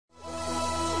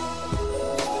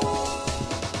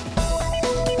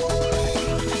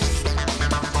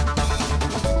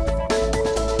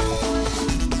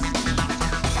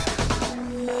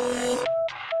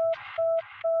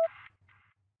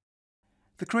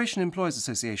Croatian Employers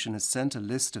Association has sent a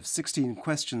list of 16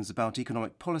 questions about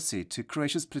economic policy to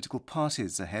Croatia's political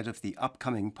parties ahead of the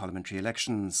upcoming parliamentary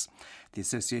elections. The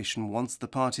association wants the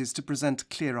parties to present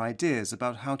clear ideas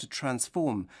about how to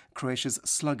transform Croatia's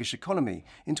sluggish economy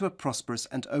into a prosperous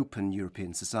and open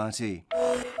European society.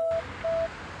 The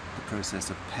process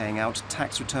of paying out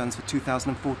tax returns for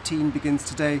 2014 begins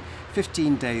today,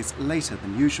 15 days later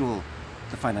than usual.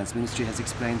 The Finance Ministry has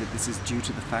explained that this is due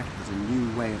to the fact that a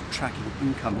new way of tracking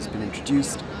income has been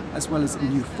introduced, as well as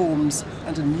new forms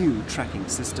and a new tracking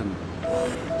system.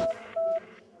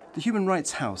 The Human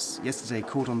Rights House yesterday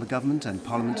called on the government and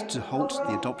parliament to halt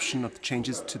the adoption of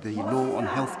changes to the law on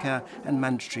healthcare and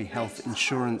mandatory health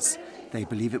insurance. They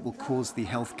believe it will cause the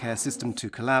healthcare system to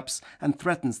collapse and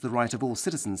threatens the right of all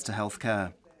citizens to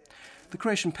healthcare. The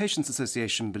Croatian Patients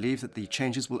Association believe that the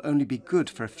changes will only be good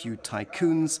for a few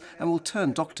tycoons and will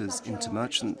turn doctors into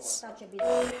merchants.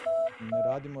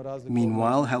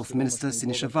 Meanwhile, Health Minister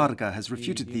Siniša Varga has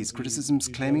refuted these criticisms,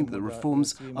 claiming that the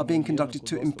reforms are being conducted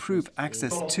to improve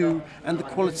access to and the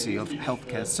quality of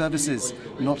healthcare services,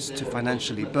 not to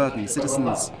financially burden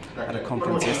citizens. At a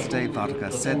conference yesterday,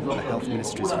 Varga said that the Health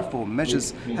Ministry's reform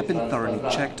measures have been thoroughly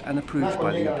checked and approved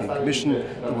by the European Commission,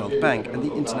 the World Bank and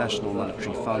the International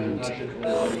Monetary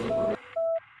Fund.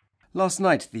 Last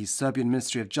night, the Serbian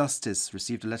Ministry of Justice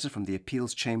received a letter from the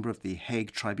appeals chamber of the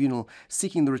Hague Tribunal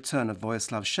seeking the return of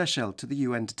Vojislav Šešelj to the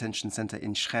UN detention centre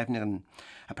in Scheveningen.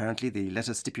 Apparently, the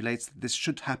letter stipulates that this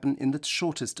should happen in the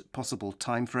shortest possible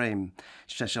time frame.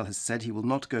 Šešelj has said he will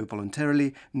not go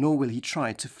voluntarily, nor will he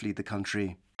try to flee the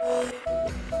country.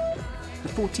 The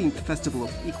 14th Festival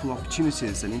of Equal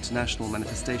Opportunities, an international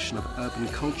manifestation of urban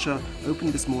culture,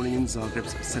 opened this morning in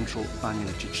Zagreb's central Banja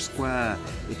Lucic Square.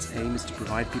 Its aim is to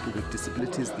provide people with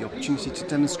disabilities the opportunity to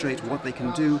demonstrate what they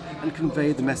can do and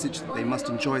convey the message that they must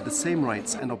enjoy the same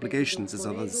rights and obligations as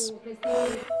others.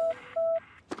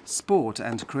 Sport,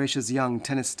 and Croatia's young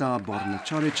tennis star Borna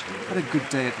Coric had a good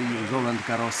day at the Roland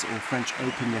Garros or French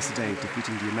Open yesterday,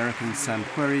 defeating the American Sam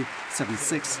Querrey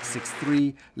 7-6,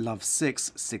 6-3, love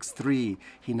 6, 6-3.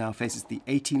 He now faces the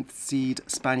 18th seed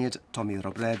Spaniard Tommy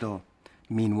Robredo.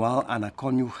 Meanwhile, Anna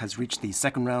Konjuh has reached the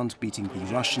second round, beating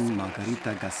the Russian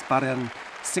Margarita Gasparyan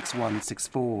 6-1,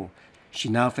 6-4. She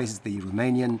now faces the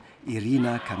Romanian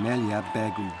Irina Camelia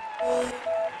Begu.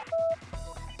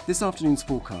 This afternoon's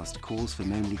forecast calls for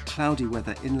mainly cloudy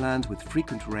weather inland with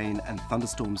frequent rain and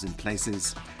thunderstorms in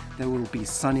places. There will be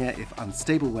sunnier if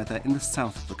unstable weather in the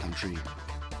south of the country.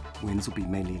 Winds will be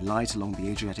mainly light along the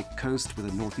Adriatic coast with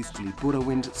a northeasterly Bura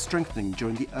wind strengthening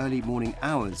during the early morning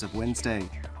hours of Wednesday.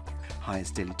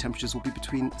 Highest daily temperatures will be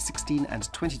between 16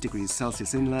 and 20 degrees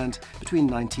Celsius inland, between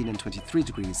 19 and 23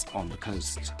 degrees on the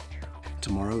coast.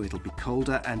 Tomorrow it'll be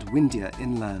colder and windier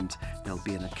inland. There'll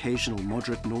be an occasional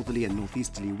moderate northerly and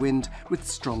northeasterly wind with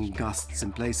strong gusts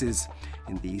in places.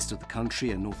 In the east of the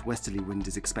country, a northwesterly wind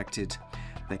is expected.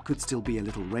 There could still be a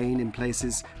little rain in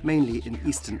places, mainly in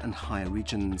eastern and higher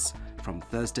regions. From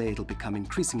Thursday it'll become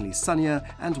increasingly sunnier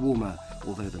and warmer,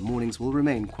 although the mornings will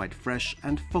remain quite fresh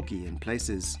and foggy in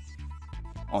places.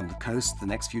 On the coast, the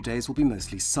next few days will be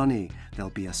mostly sunny.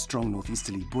 There'll be a strong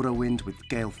northeasterly Bura wind with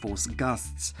gale-force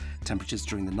gusts. Temperatures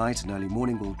during the night and early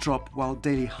morning will drop, while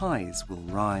daily highs will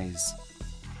rise.